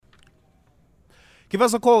Give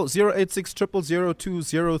us a call, 086 000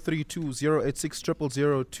 2032, 086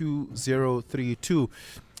 000 2032.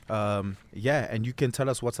 Yeah, and you can tell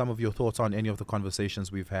us what some of your thoughts on any of the conversations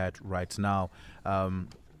we've had right now.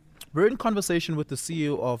 We're in conversation with the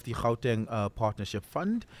CEO of the Gauteng Partnership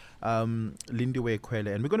Fund, Lindiwe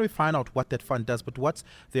Kwele, and we're going to find out what that fund does, but what's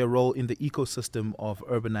their role in the ecosystem of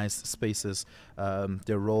urbanized spaces,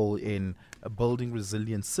 their role in building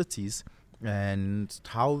resilient cities, and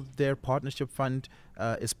how their partnership fund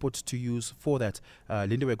is put to use for that.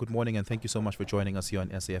 Lindiwe, good morning, and thank you so much for joining us here on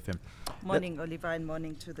SAFM. Morning, Oliver, and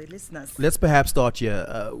morning to the listeners. Let's perhaps start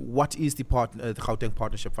here. What is the Gauteng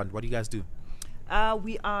Partnership Fund? What do you guys do?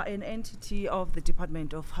 We are an entity of the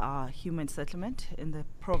Department of Human Settlement in the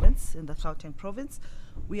province, in the Gauteng province.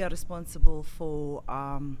 We are responsible for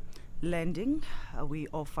lending. We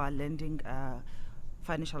offer lending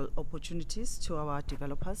financial opportunities to our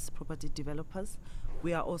developers, property developers.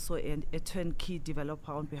 We are also a turnkey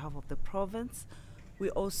developer on behalf of the province. We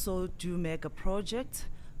also do mega projects,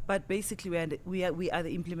 but basically we are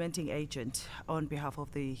the implementing agent on behalf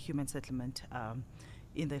of the human settlement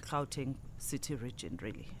in the Gauteng city region,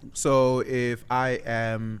 really. So if I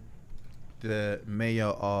am the mayor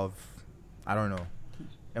of, I don't know,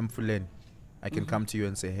 Mfuleni, I can come to you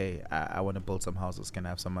and say, hey, I want to build some houses. Can I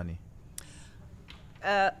have some money?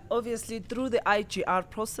 Obviously through the IGR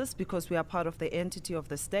process, because we are part of the entity of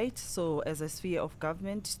the state, so as a sphere of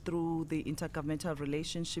government, through the Intergovernmental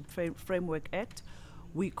Relationship Framework Act,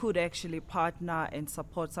 we could actually partner and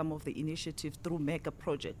support some of the initiatives through mega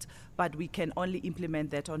projects, but we can only implement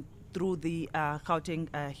that through the Gauteng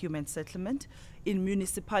human settlement. In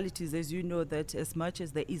municipalities, as you know, that as much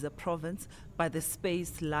as there is a province, but the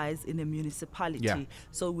space lies in a municipality. Yeah.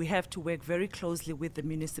 So we have to work very closely with the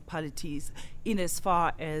municipalities in as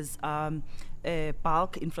far as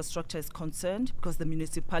bulk infrastructure is concerned, because the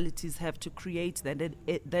municipalities have to create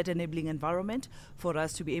that enabling environment for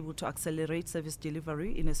us to be able to accelerate service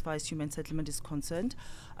delivery in as far as human settlement is concerned.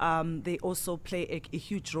 They also play a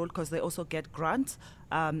huge role because they also get grants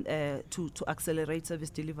to accelerate service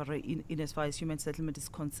delivery in as far as human settlement is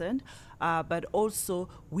concerned. But also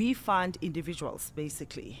we fund individuals,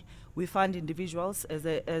 basically. We fund individuals as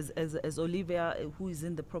Olivia, who is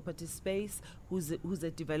in the property space, who's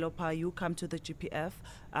a developer. You come to the GPF,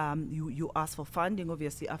 you ask for funding.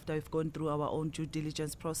 Obviously, after we've gone through our own due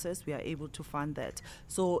diligence process, we are able to fund that.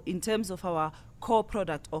 So in terms of our core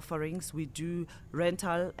product offerings, we do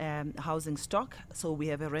rental housing stock. So we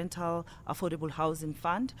have a rental affordable housing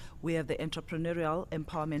fund. We have the entrepreneurial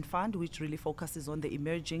empowerment fund, which really focuses on the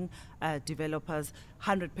emerging developers,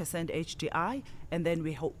 100% HDI. And then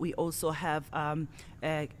we also have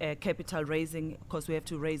capital raising, because we have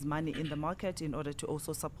to raise money in the market in order to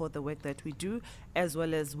also support the work that we do, as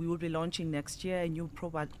well as we will be launching next year a new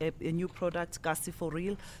product, Kasi for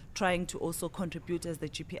Real, trying to also contribute as the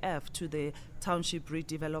GPF to the township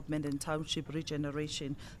redevelopment and township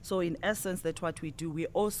regeneration. So in essence, that's what we do. We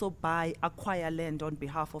also acquire land on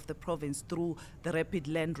behalf of the province through the Rapid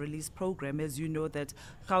Land Release Program. As you know, that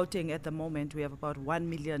Gauteng at the moment, we have about 1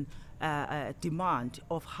 million demand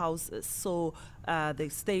of houses. So the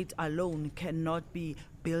state alone cannot be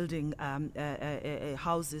building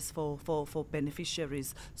houses for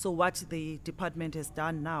beneficiaries. So what the department has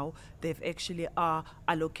done now, they've actually are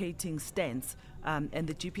allocating stands, and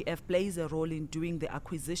the GPF plays a role in doing the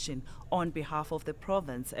acquisition on behalf of the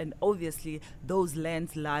province. And obviously those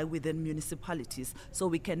lands lie within municipalities, so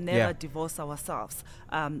we can never divorce ourselves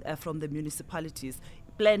from the municipalities.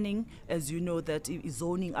 Planning, as you know, that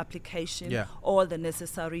zoning application, all the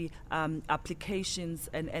necessary applications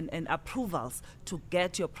and approvals to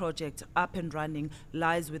get your project up and running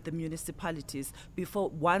lies with the municipalities.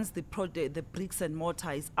 Once the bricks and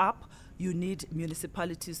mortar is up, you need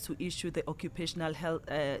municipalities to issue the occupational health,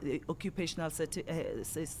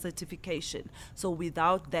 certification. So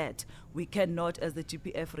without that, we cannot, as the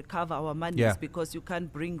GPF, recover our monies, because you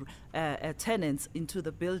can't bring tenants into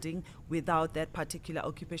the building without that particular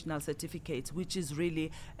occupational certificate, which is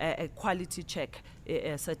really a quality check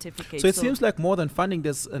certificate. So it seems like more than funding,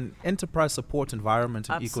 there's an enterprise support environment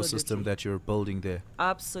and ecosystem that you're building there.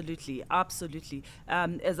 Absolutely, absolutely.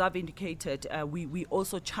 As I've indicated, we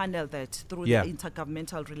also channel that through the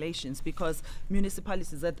intergovernmental relations, because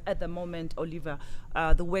municipalities at the moment, Oliver,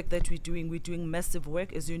 the work that we're doing massive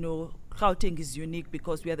work. As you know, Gauteng is unique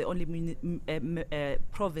because we are the only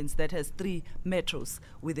province that has 3 metros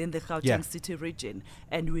within the Gauteng city region.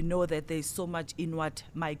 And we know that there's so much inward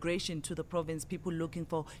migration to the province, people looking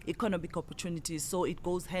for economic opportunities. So it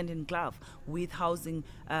goes hand in glove with housing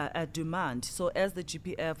demand. So as the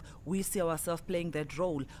GPF, we see ourselves playing that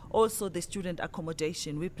role. Also, the student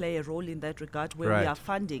accommodation, we play a role in that regard where we are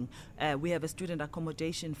funding. We have a student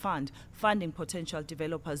accommodation fund, funding potential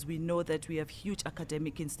developers. We know that we have huge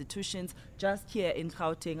academic institutions. Just here in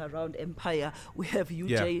Gauteng, around Empire, we have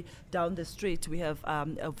UJ down the street. We have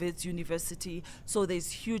Wits University. So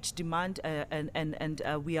there's huge demand, and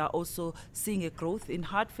we are also seeing a growth in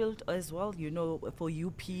Hartfield as well. You know, for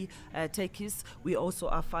UP techies, we also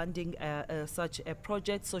are funding such a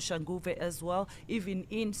project. So Shanguve as well, even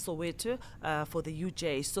in Soweto for the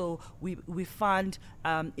UJ. So we fund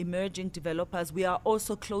emerging developers. We are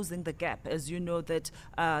also closing the gap, as you know, that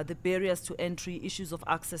the barriers to entry, issues of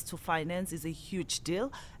access to finance is a huge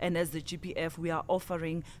deal, and as the GPF we are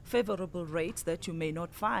offering favorable rates that you may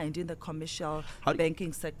not find in the commercial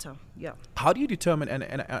banking sector. How do you determine,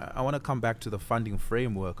 and I want to come back to the funding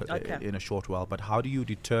framework in a short while, but how do you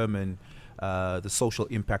determine the social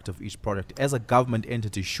impact of each product? As a government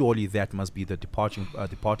entity, surely that must be the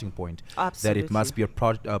departing point. Absolutely. That it must be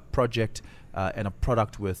a project and a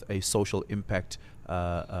product with a social impact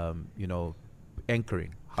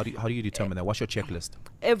anchoring. How do you determine that? What's your checklist?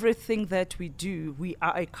 Everything that we do, we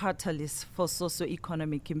are a catalyst for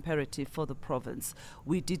socio-economic imperative for the province.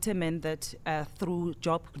 We determine that through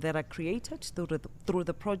jobs that are created through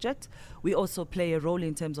the project. We also play a role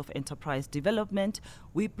in terms of enterprise development.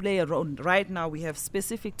 We play a role. Right now, we have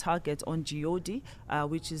specific targets on GOD,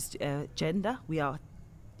 which is gender. We are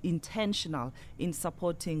intentional in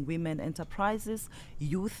supporting women enterprises,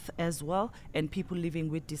 youth as well, and people living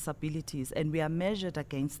with disabilities, and we are measured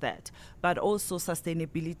against that. But also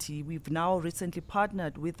sustainability. We've now recently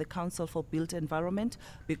partnered with the Council for Built Environment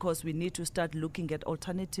because we need to start looking at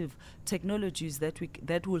alternative technologies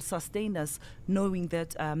that will sustain us, knowing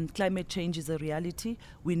that climate change is a reality.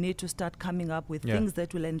 We need to start coming up with things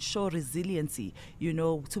that will ensure resiliency,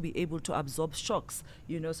 to be able to absorb shocks,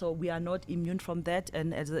 so we are not immune from that,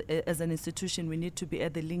 and as an institution, we need to be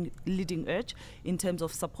at the leading edge in terms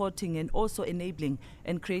of supporting and also enabling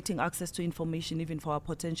and creating access to information even for our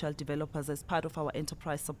potential developers as part of our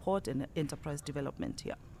enterprise support and enterprise development.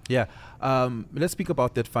 Let's speak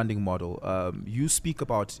about that funding model. You speak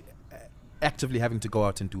about actively having to go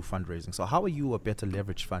out and do fundraising. So how are you a better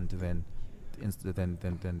leverage fund than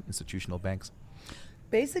institutional banks?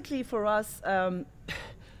 Basically, for us,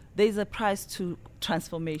 there's a price to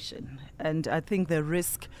transformation, and I think the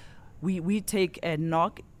risk we take a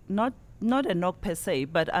knock, not a knock per se,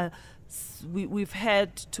 but we've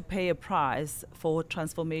had to pay a price for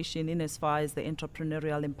transformation in as far as the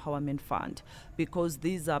Entrepreneurial Empowerment Fund, because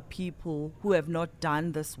these are people who have not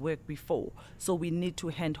done this work before. So we need to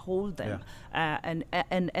handhold them. And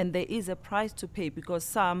there is a price to pay,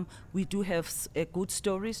 because we do have good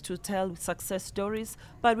stories to tell, success stories,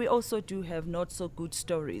 but we also do have not so good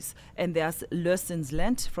stories. And there's lessons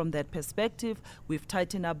learned from that perspective. We've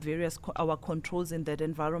tightened up our controls in that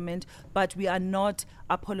environment, but we are not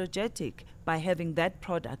apologetic by having that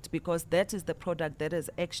product, because that is the product that has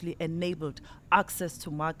actually enabled access to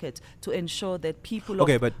market to ensure that people.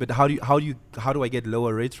 But how do I get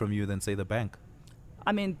lower rates from you than, say, the bank?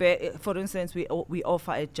 I mean, for instance, we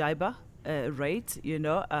offer a JIBA rate.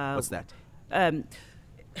 What's that?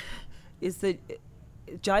 It's the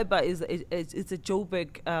JIBA it's a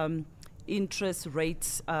Joburg interest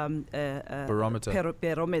rates barometer.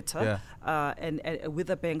 And with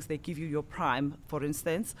the banks, they give you your prime, for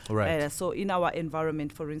instance. Right. So in our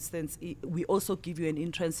environment, for instance, we also give you an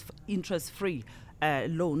interest-free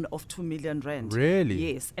loan of 2 million rand.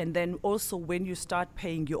 Really? Yes. And then also when you start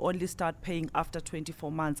paying, you only start paying after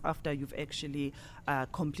 24 months after you've actually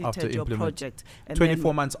completed your project. And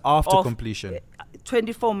 24 months after completion.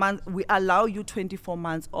 24 months, we allow you 24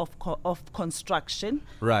 months of construction.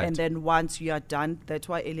 Right. And then once you are done, that's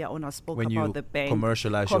why earlier on I spoke about the bank.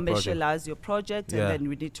 Commercialize your project. And then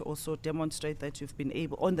we need to also demonstrate that you've been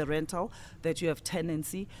able, on the rental, that you have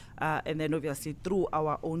tenancy. And then obviously through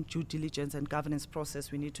our own due diligence and governance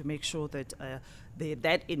process, we need to make sure that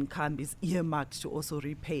that income is earmarked to also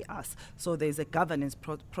repay us. So there's a governance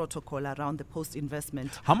protocol around the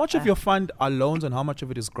post-investment. How much of your fund are loans and how much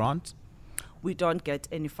of it is grant? We don't get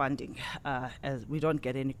any funding, as we don't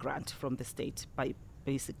get any grant from the state,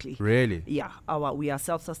 basically. Really? Yeah, we are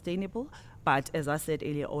self-sustainable. But as I said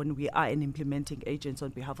earlier on, we are an implementing agent on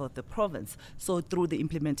behalf of the province. So through the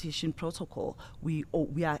implementation protocol, we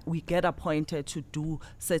get appointed to do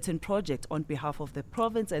certain projects on behalf of the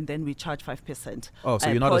province, and then we charge 5%. Oh, so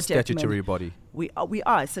you're not a statutory body? We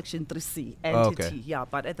are a Section 3C entity, yeah.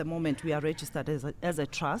 But at the moment, we are registered as a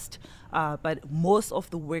trust. But most of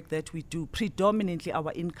the work that we do, predominantly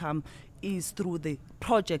our income is through the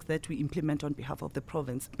projects that we implement on behalf of the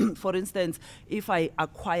province. For instance, if I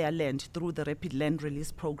acquire land through the Rapid Land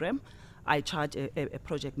Release Program, I charge a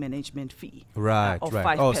project management fee of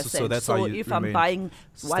 5%. Oh, so that's how you if I'm buying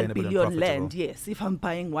 1 billion land, yes, if I'm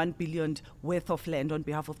buying 1 billion worth of land on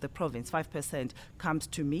behalf of the province, 5% comes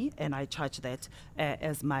to me, and I charge that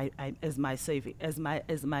as my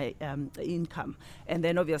income. And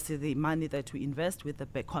then obviously the money that we invest with the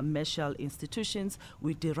commercial institutions,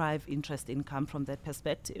 we derive interest income from that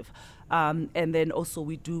perspective. And then also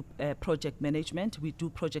we do project management, we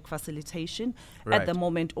do project facilitation. Right. At the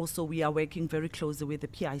moment also we are working very closely with the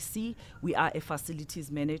PIC. We are a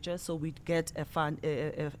facilities manager, so we get a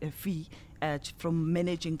fee from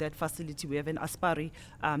managing that facility. We have an Aspari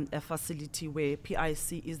a facility where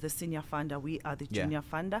PIC is the senior funder, we are the junior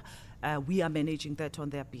funder. We are managing that on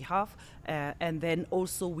their behalf. And then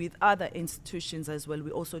also with other institutions as well,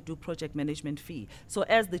 we also do project management fee. So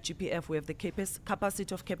as the GPF, we have the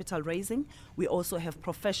capacity of capital raising. We also have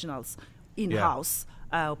professionals in-house,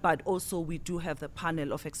 but also we do have the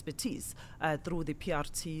panel of expertise through the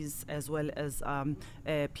PRTs as well as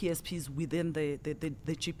PSPs within the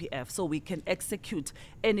GPF, so we can execute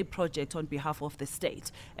any project on behalf of the state.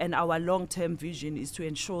 And our long-term vision is to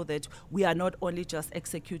ensure that we are not only just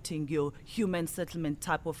executing your human settlement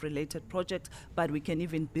type of related project, but we can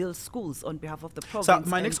even build schools on behalf of the province. So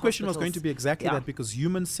my next question was going to be exactly that, because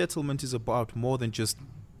human settlement is about more than just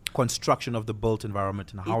construction of the built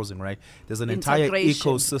environment and housing, right? There's an entire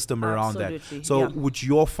ecosystem around that. So would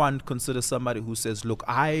your fund consider somebody who says, look,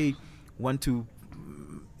 I want to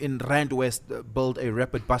in Rand West build a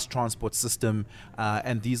rapid bus transport system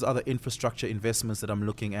and these other infrastructure investments that I'm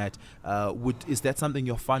looking at, is that something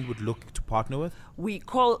your fund would look to partner with? We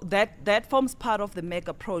call that forms part of the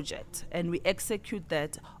mega project, and we execute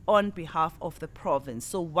that on behalf of the province.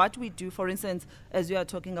 So what we do, for instance, as you are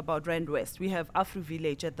talking about Rand West, we have Afri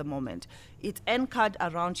Village at the moment. It's anchored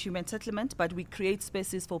around human settlement, but we create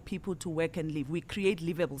spaces for people to work and live. We create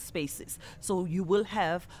livable spaces. So you will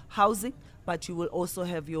have housing, but you will also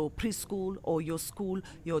have your preschool or your school,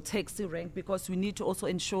 your taxi rank, because we need to also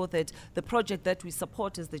ensure that the project that we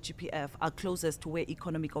support as the GPF are closest to where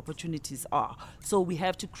economic opportunities are. So we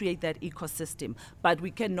have to create that ecosystem, but we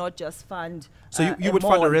cannot just fund. So you would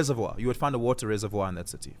fund a reservoir. You would fund a water reservoir in that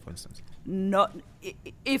city, for instance. Not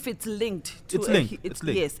if it's linked to. It's linked.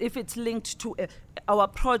 Yes, if it's linked to our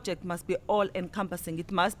project must be all encompassing.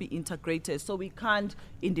 It must be integrated. So we can't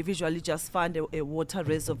individually just fund a water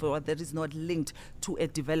reservoir that is not linked to a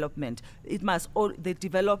development. It must the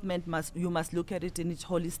development you must look at it in its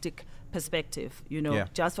holistic perspective.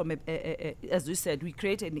 Just from as we said, we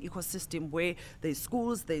create an ecosystem where there's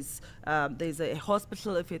schools, there's a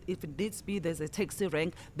hospital if it needs be, there's a taxi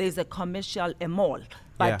rank, there's a commercial, a mall.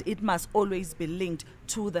 But it must always be linked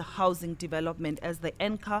to the housing development as the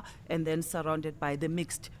anchor, and then surrounded by the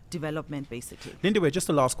mixed development, basically. Lindiwe, just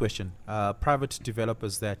a last question. Private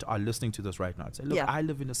developers that are listening to this right now say, look, I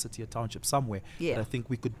live in a city, a township somewhere that I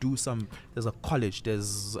think we could do there's a college,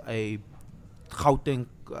 there's a Gauteng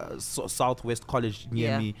Southwest College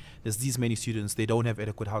near me. There's these many students. They don't have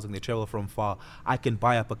adequate housing. They travel from far. I can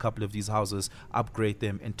buy up a couple of these houses, upgrade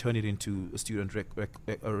them, and turn it into a student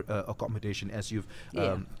accommodation, as you've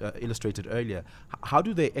illustrated earlier. How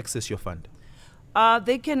do they access your fund?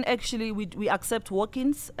 They can actually, we accept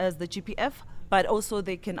walk-ins as the GPF, but also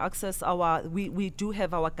they can access we do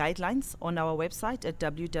have our guidelines on our website at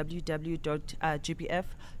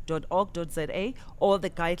www.gpf.org.za. all the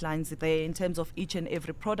guidelines there in terms of each and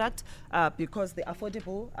every product, because the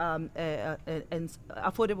affordable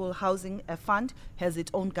housing fund has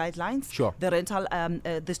its own guidelines. Sure. The rental,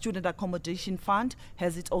 the student accommodation fund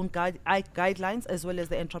has its own guidelines, as well as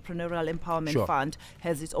the entrepreneurial empowerment fund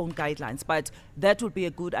has its own guidelines. But that would be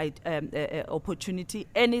a good opportunity.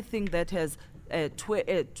 Anything that has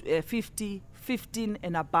 15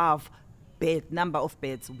 and above number of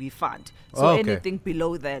beds we fund. So anything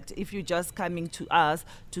below that, if you're just coming to us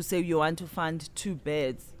to say you want to fund 2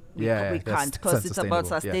 beds, we that's can't, because it's about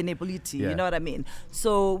sustainable. sustainability. Yeah. You know what I mean?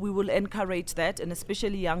 So we will encourage that, and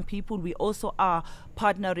especially young people. We also are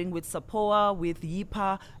partnering with SAPOA, with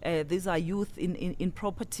YIPA. These are Youth in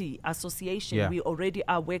Property Association. Yeah. We already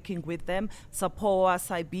are working with them. SAPOA,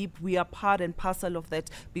 SAIBIB, we are part and parcel of that,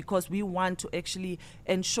 because we want to actually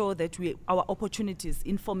ensure that our opportunities,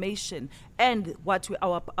 information, and what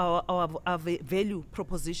our value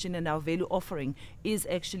proposition and our value offering is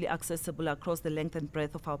actually accessible across the length and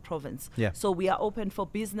breadth of our province. Yeah. So we are open for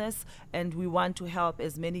business, and we want to help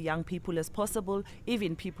as many young people as possible,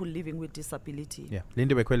 even people living with disability. Yeah.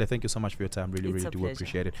 Lindiwe Kwele, thank you so much for your time. Really It's do a pleasure.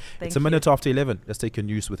 appreciate it. Thank It's a minute after 11. Let's take your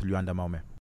news with Luanda Maume.